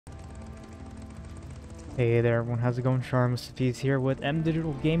Hey there everyone, how's it going? Mr. here with M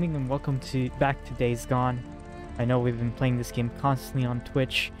Digital Gaming and welcome back to Days Gone. I know we've been playing this game constantly on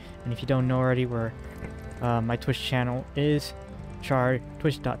Twitch, and if you don't know already, my Twitch channel is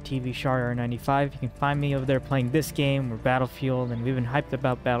twitch.tv shar95. You can find me over there playing this game or Battlefield, and we've been hyped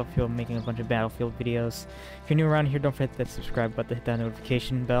about Battlefield, making a bunch of Battlefield videos. If you're new around here, don't forget that subscribe button, hit that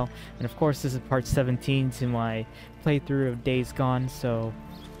notification bell, and of course this is part 17 to my playthrough of Days Gone, so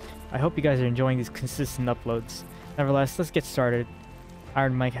I hope you guys are enjoying these consistent uploads. Nevertheless, let's get started.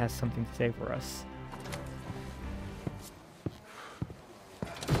 Iron Mike has something to say for us.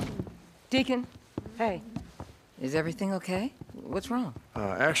 Deacon, hey. Is everything okay? What's wrong?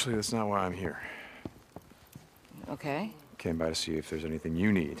 Actually, that's not why I'm here. Okay. Came by to see if there's anything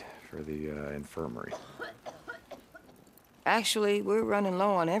you need for the infirmary. Actually, we're running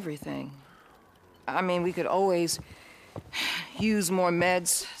low on everything. I mean, we could always use more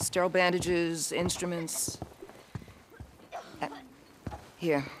meds, sterile bandages, instruments.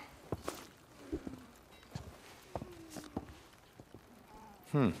 Here.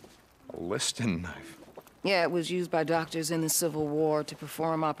 A liston knife. Yeah, it was used by doctors in the Civil War to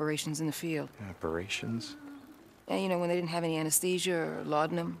perform operations in the field. Operations? Yeah, you know, when they didn't have any anesthesia or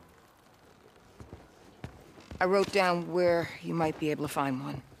laudanum. I wrote down where you might be able to find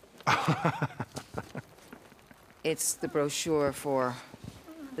one. It's the brochure for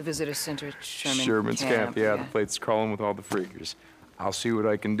the visitor center at Sherman's Camp, yeah, the place crawling with all the freakers. I'll see what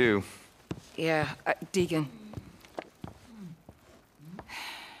I can do. Yeah, Deacon.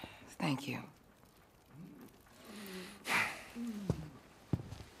 Thank you.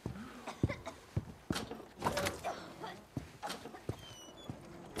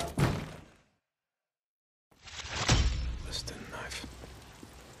 Liston knife.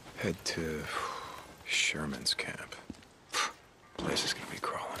 Head to Sherman's Camp. Place is gonna be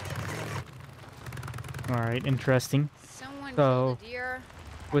crawling. Alright, interesting. So,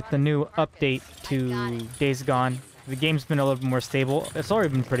 with the new update to Days Gone, the game's been a little bit more stable. It's already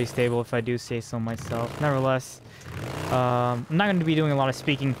been pretty stable, if I do say so myself. Nevertheless, I'm not going to be doing a lot of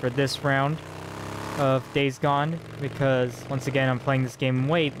speaking for this round of Days Gone, because, once again, I'm playing this game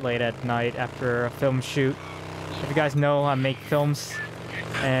late at night after a film shoot. If you guys know, I make films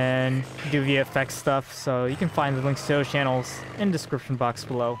and do VFX stuff, so you can find the links to those channels in the description box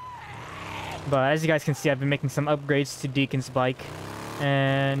below. But as you guys can see, I've been making some upgrades to Deacon's bike,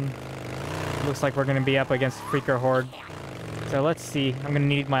 and looks like we're going to be up against the Freaker Horde. So let's see. I'm going to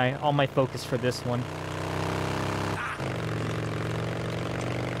need all my focus for this one.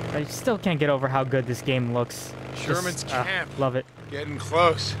 I still can't get over how good this game looks. Sherman's Camp. Love it. Getting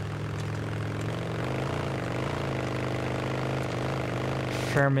close.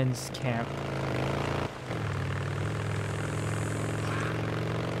 Sherman's Camp.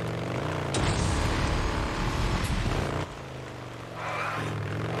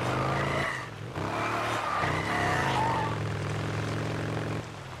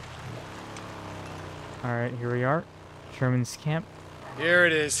 Alright, here we are. Sherman's Camp. Here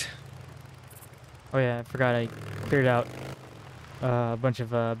it is. Oh yeah, I forgot I cleared out a bunch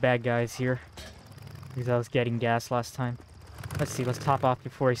of bad guys here because I was getting gas last time. Let's see, let's top off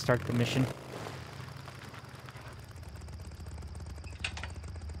before we start the mission.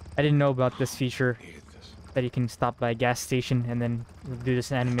 I didn't know about this feature that you can stop by a gas station and then do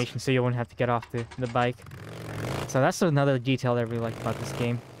this animation so you won't have to get off the bike. So that's another detail that I really like about this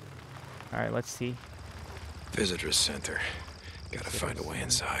game. Alright, let's see. Visitor center. Gotta find a way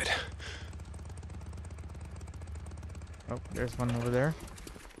inside. Oh, there's one over there.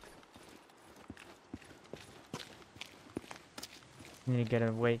 Need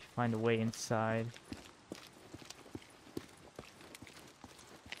to find a way inside.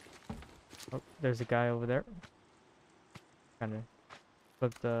 Oh, there's a guy over there. Gotta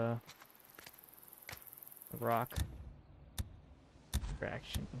flip the rock.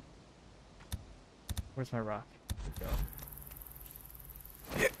 Traction. Where's my rock? There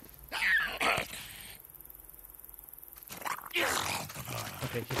we go.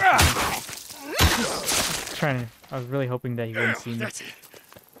 Okay, he's trying to. I was really hoping that he wouldn't see me.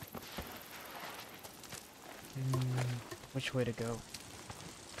 Which way to go?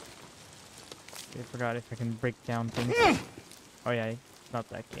 I forgot if I can break down things. Oh yeah, it's not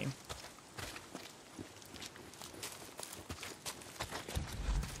that game.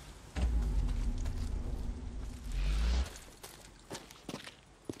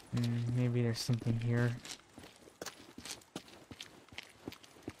 Maybe there's something here.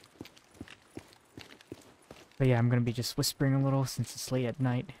 But yeah, I'm gonna be just whispering a little since it's late at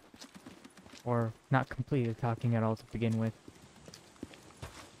night. Or not completely talking at all to begin with.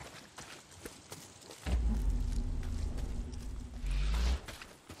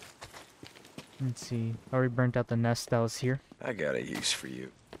 Let's see. Already burnt out the nest that was here. I got a use for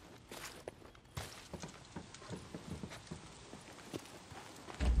you.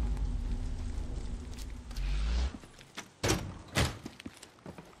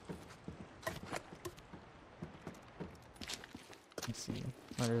 Let's see.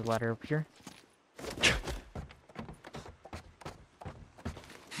 Oh, there's a ladder up here.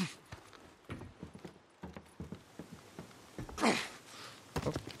 Oh,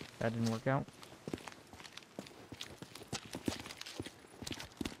 that didn't work out.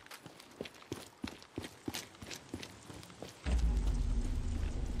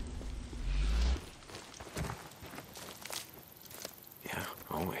 Yeah,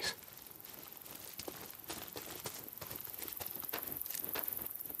 always.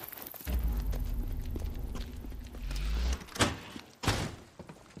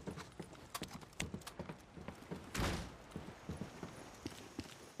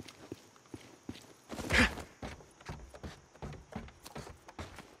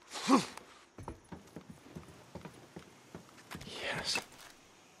 Yes.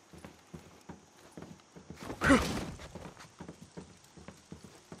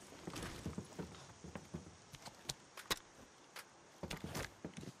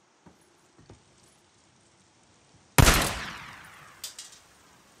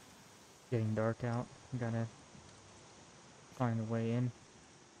 Getting dark out. Gotta find a way in.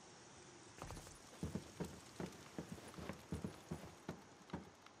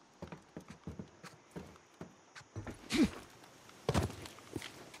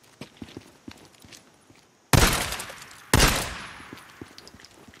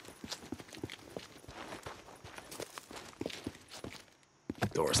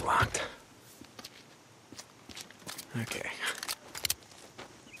 Door's locked. Okay.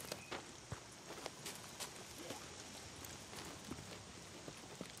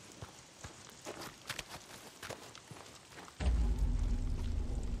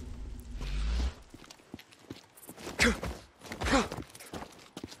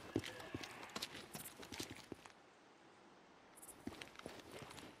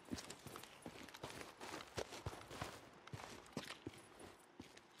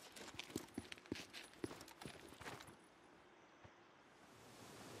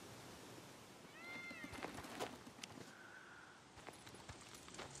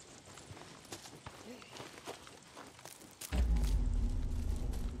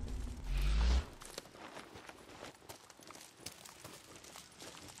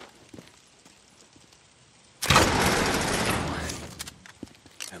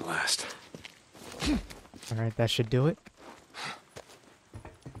 At last. Alright, that should do it.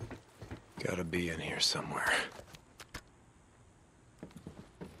 Gotta be in here somewhere.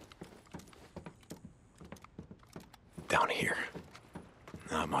 Down here.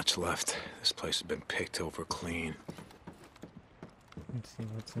 Not much left. This place has been picked over clean. Let's see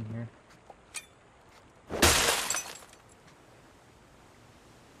what's in here.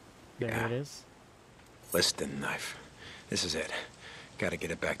 There Yeah. it is. Liston knife. This is it. Gotta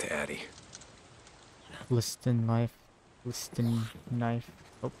get it back to Addie. Liston knife. Liston knife.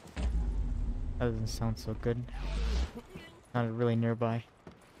 Oh. That doesn't sound so good. Not really nearby.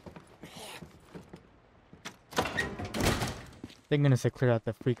 Thank goodness I cleared out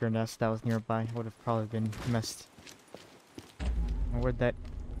the freaker nest that was nearby. Would have probably been messed. Where'd that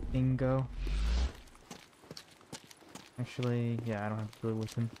thing go? Actually, yeah, I don't have to do it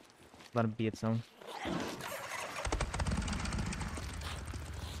with him. Let him be its own.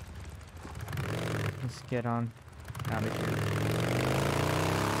 Let's get on out of here.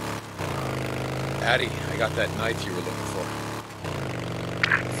 Addie, I got that knife you were looking for.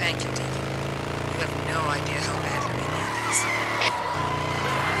 Thank you, Deacon. You have no idea how badly we need this.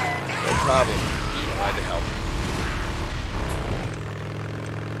 No problem. Glad to help.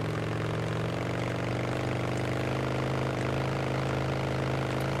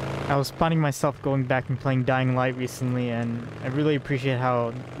 I was finding myself going back and playing Dying Light recently, and I really appreciate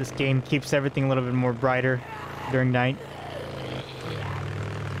how this game keeps everything a little bit more brighter during night.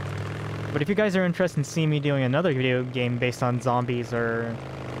 But if you guys are interested in seeing me doing another video game based on zombies or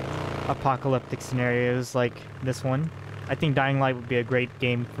apocalyptic scenarios like this one, I think Dying Light would be a great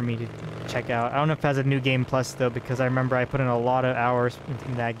game for me to check out. I don't know if it has a new game plus though, because I remember I put in a lot of hours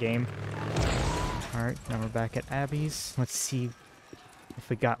into that game. Alright, now we're back at Abby's. Let's see if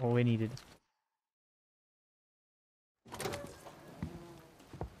we got what we needed.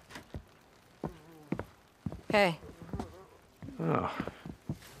 Hey, Oh.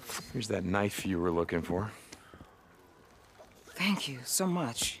 Here's that knife you were looking for. thank you so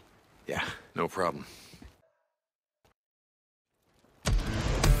much. Yeah, no problem.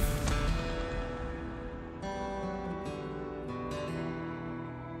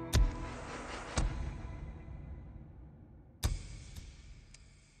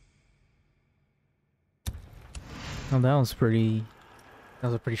 Well, that was pretty... That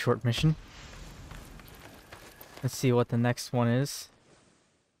was a pretty short mission. Let's see what the next one is.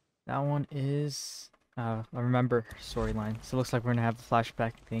 That one is... I remember storyline. So it looks like we're gonna have the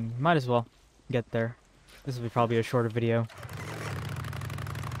flashback thing. Might as well get there. This will be probably a shorter video.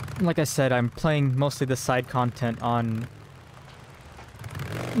 And like I said, I'm playing mostly the side content on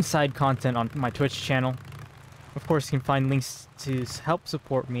my Twitch channel. Of course, you can find links to help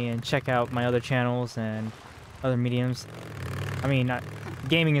support me and check out my other channels and other mediums. I mean,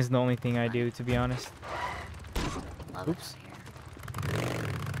 gaming is the only thing I do, to be honest. Oops.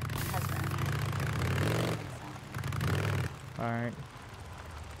 Alright.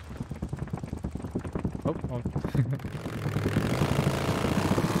 Oh.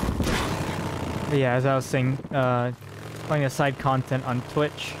 But yeah, as I was saying, playing the side content on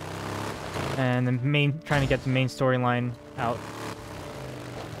Twitch, and trying to get the main storyline out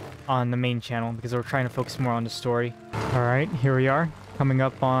on the main channel, because we're trying to focus more on the story. Alright, here we are, coming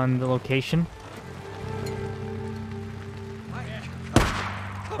up on the location.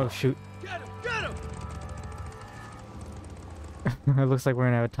 Oh shoot. It looks like we're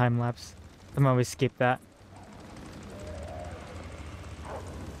gonna have a time lapse. Somehow we escaped that.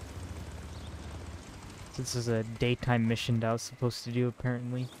 This is a daytime mission that I was supposed to do,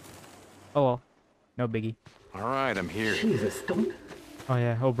 apparently. Oh well, no biggie. All right, I'm here. Jesus, don't... Oh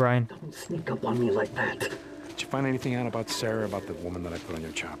yeah, O'Brien. Don't sneak up on me like that. Did you find anything out about Sarah, about the woman that I put on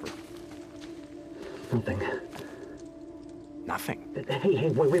your chopper? Nothing. Nothing? Hey,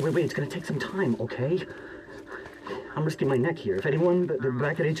 wait. It's gonna take some time, okay? I'm risking my neck here. If anyone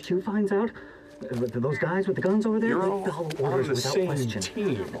back at HQ finds out, those guys with the guns over there, You're all they'll on orders the without same question.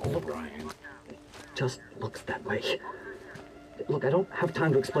 team, O'Brien. Just looks that way. Look, I don't have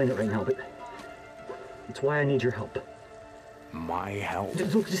time to explain it right now, but it's why I need your help. My help?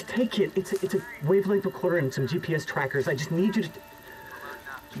 Look, just take it. It's a wavelength recorder and some GPS trackers. I just need you to...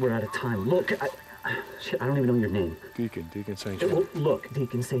 We're out of time. Look, shit, I don't even know your name. Deacon St. Look,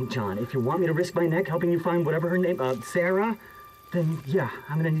 Deacon St. John, if you want me to risk my neck helping you find whatever her name, Sarah, then yeah,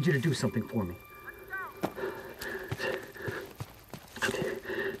 I'm gonna need you to do something for me. Okay.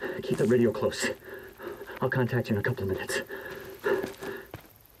 Keep the radio close. I'll contact you in a couple of minutes.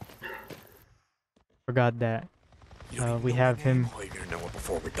 Forgot that. We have him. Well, you're gonna know it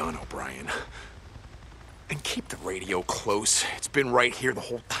before we're done, O'Brien. And keep the radio close. It's been right here the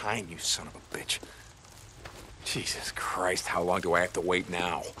whole time, you son of a bitch. Jesus Christ, how long do I have to wait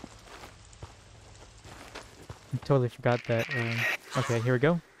now? I totally forgot that. Okay, here we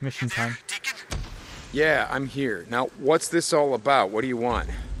go. Mission time. Yeah, I'm here. Now, what's this all about? What do you want?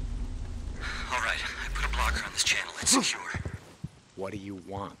 All right, I put a blocker on this channel. It's secure. What do you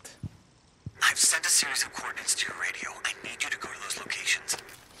want? I've sent a series of coordinates to your radio. I need you to go to those locations.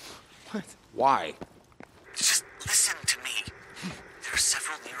 What? Why? Just listen to me. There are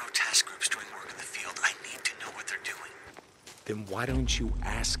several Nero task groups doing work in the field. I need to know what they're doing. Then why don't you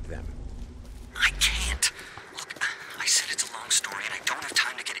ask them? I can't. Look, I said it's a long story, and I don't have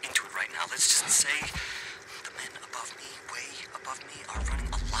time to get into it right now. Let's just say the men above me, way above me, are running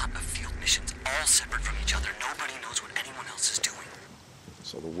a lot of field missions, all separate from each other. Nobody knows what anyone else is doing.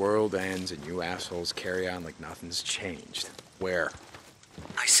 So the world ends and you assholes carry on like nothing's changed. Where?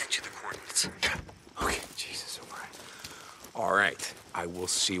 I sent you the coordinates. Okay, Jesus, O'Brien. All right, I will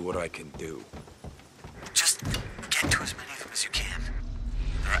see what I can do. Just get to as many of them as you can.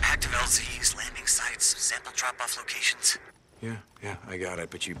 There are active LZs, landing sites, sample drop-off locations. Yeah, I got it,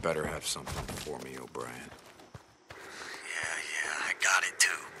 but you better have something for me, O'Brien. Yeah, I got it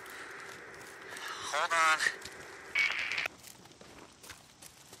too. Hold on.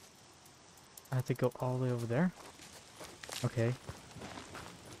 I have to go all the way over there. Okay.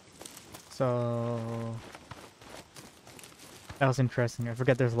 So that was interesting. I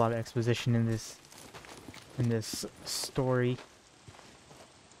forget there's a lot of exposition in this story.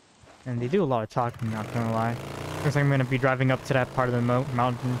 And they do a lot of talking, not gonna lie. Looks like I'm gonna be driving up to that part of the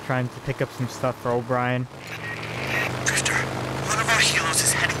mountain trying to pick up some stuff for O'Brien. Drifter, one of our helos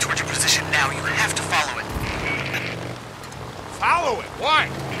is heading towards your position now. You have to follow it. Follow it? Why?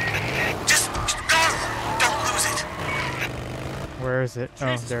 Just go! Don't lose it. Where is it?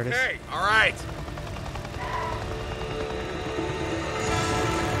 Oh, there it is. Hey, all right.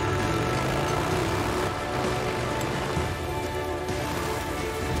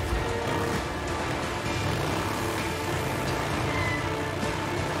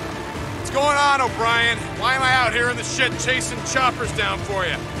 What's going on, O'Brien? Why am I out here in the shit chasing choppers down for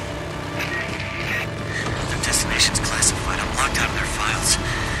you? Their destination's classified. I'm locked out of their files.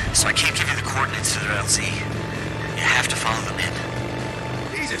 So I can't give you the coordinates to their LZ. You have to follow them in.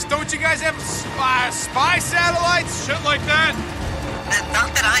 These Jesus, don't you guys have spy satellites? Shit like that?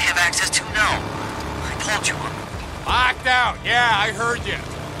 Not that I have access to, no. I told you. Locked out. Yeah, I heard you.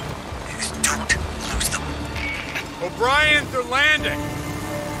 Don't lose them. O'Brien, they're landing.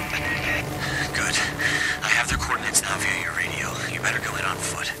 Good. I have their coordinates now via your radio. You better go in on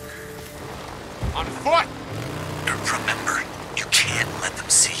foot. On foot? Remember, you can't let them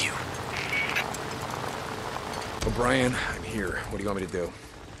see you. O'Brien, I'm here. What do you want me to do?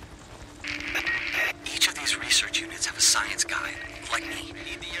 Each of these research units have a science guy, like me,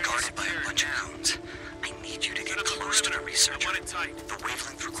 guarded by a bunch of goons. I need you to get close to the researcher. The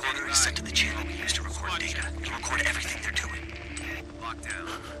wavelength recorder is sent to the channel we use to record data. You record everything they're doing.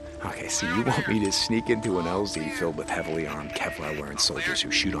 Okay, so you want me to sneak into an LZ filled with heavily armed Kevlar-wearing soldiers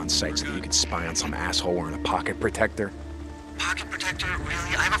who shoot on sight so that you can spy on some asshole wearing a pocket protector? Pocket protector?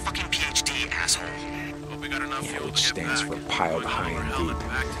 Really? I have a fucking PhD, asshole. Yeah, which stands for piled high and deep.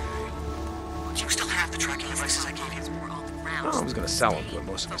 Do you still have the tracking devices I gave you? Oh, I was gonna sell them, but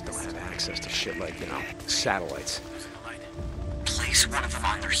most of us don't have access to shit like, you know, satellites. Place one of them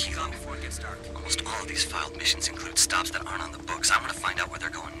on their helo. Almost all of these filed missions include stops that aren't on the books. I'm gonna find out where they're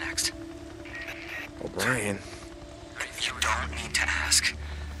going next. O'Brien. You don't need to ask.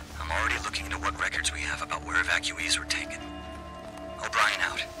 I'm already looking into what records we have about where evacuees were taken. O'Brien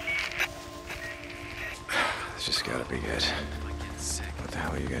out. This just gotta be it. What the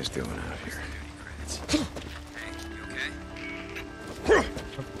hell are you guys doing out here?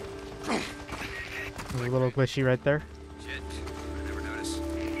 A little glitchy right there. Shit, I never noticed.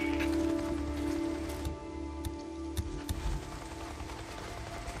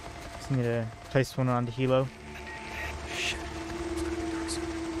 Just need to place one on the helo. Shit.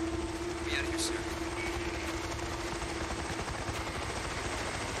 Be out of here, sir.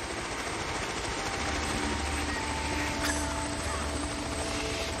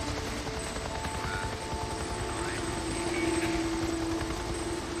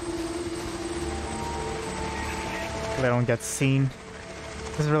 They don't get seen.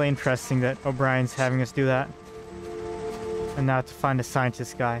 This is really interesting that O'Brien's having us do that. And now to find a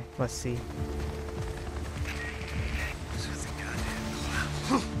scientist guy. Let's see.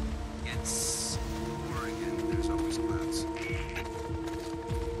 It's boring and there's always clouds.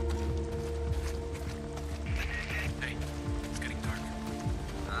 Hey, it's getting dark.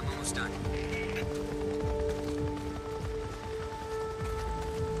 I'm almost done.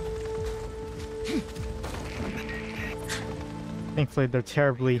 Thankfully, they're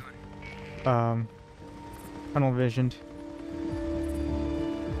terribly tunnel visioned.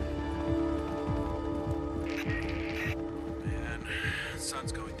 Man, the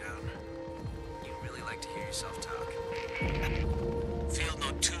sun's going down. You really like to hear yourself talk. Field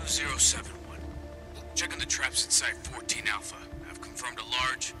note 2071. Checking the traps inside 14 Alpha. I've confirmed a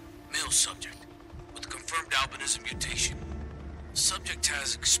large male subject with confirmed albinism mutation. Subject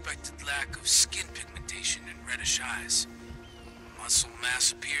has expected lack of skin pigmentation and reddish eyes. Muscle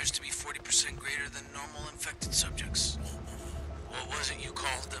mass appears to be 40% greater than normal infected subjects. What was it you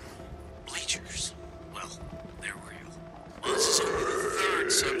called them? Bleachers. Well, they're real. Well, this is only the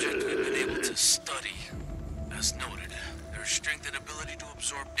third subject we've been able to study. As noted, their strength and ability to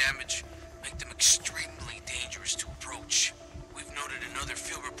absorb damage make them extremely dangerous to approach. We've noted in other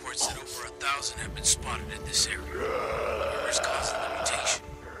field reports that over 1,000 have been spotted in this area. Whatever is causing the mutation,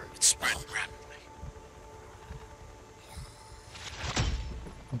 it's spread rapidly.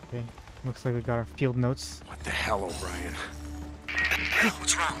 Okay, looks like we got our field notes. What the hell, O'Brien?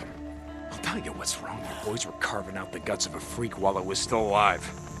 What's wrong? I'll tell you what's wrong. Your boys were carving out the guts of a freak while it was still alive.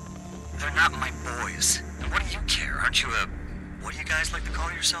 They're not my boys. And what do you care? Aren't you what do you guys like to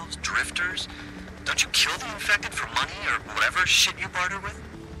call yourselves? Drifters? Don't you kill the infected for money or whatever shit you barter with?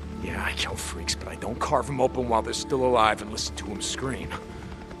 Yeah, I kill freaks, but I don't carve them open while they're still alive and listen to them scream.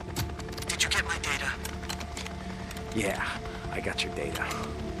 Did you get my data? Yeah, I got your data.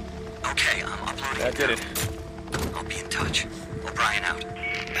 Okay, I'm uploading That did it. I'll be in touch. O'Brien out.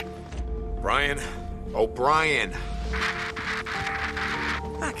 Brian? O'Brien.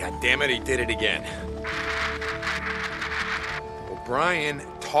 Ah, God damn it, he did it again. O'Brien,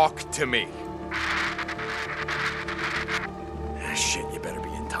 talk to me. Ah, shit, you better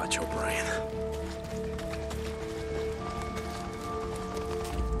be in touch, O'Brien.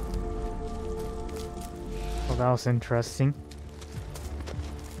 Well, that was interesting.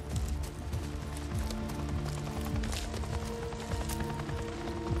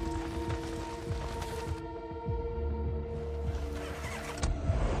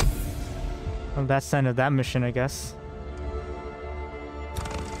 Well, that's the end of that mission, I guess.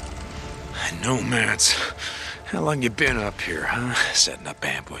 Nomads. How long you been up here, huh? Setting up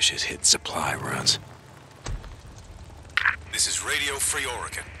ambushes, hitting supply runs. This is Radio Free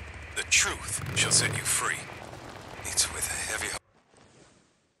Oregon. The truth shall set you free. It's with a heavy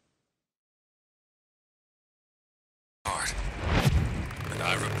heart. And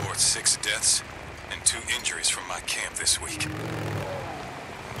I report 6 deaths and 2 injuries from my camp this week.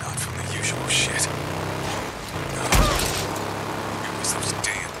 Not from the usual shit. No. It was those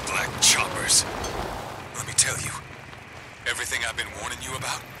damn black choppers. Let me tell you, everything I've been warning you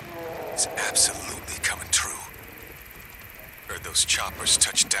about is absolutely coming true. Heard those choppers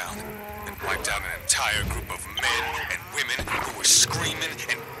touch down and wiped out an entire group of men and women who were screaming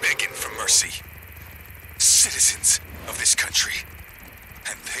and begging for mercy. Citizens of this country.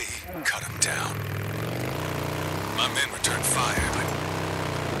 And they cut them down. My men returned fire, but...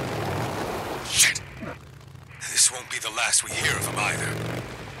 shit! This won't be the last we hear of them either.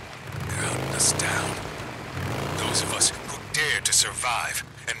 They're hunting us down. Those of us who dared to survive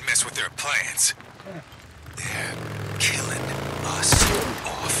and mess with their plans. They're killing us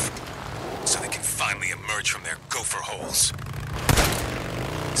off so they can finally emerge from their gopher holes.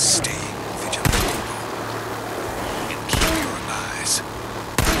 Stay vigilant, people. And keep your eyes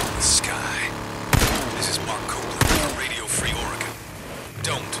on the sky. This is Mark Copeland for Radio Free Oregon.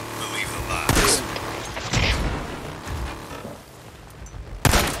 Don't believe the lies.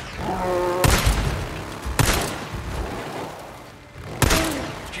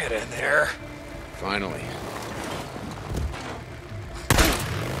 Get in there. Finally.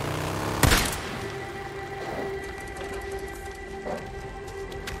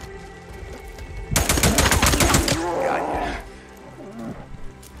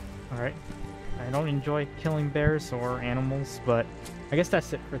 Alright. I don't enjoy killing bears or animals, but I guess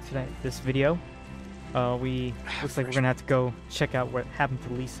that's it for today. This video. Looks like we're gonna have to go check out what happened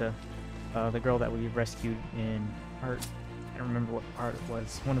to Lisa, the girl that we rescued in part. I don't remember what part it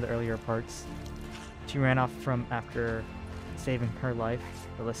was. One of the earlier parts. She ran off from after saving her life.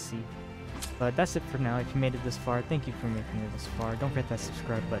 But let's see. But that's it for now. If you made it this far, thank you for making it this far. Don't forget that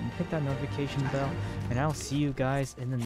subscribe button, hit that notification bell, and I'll see you guys in the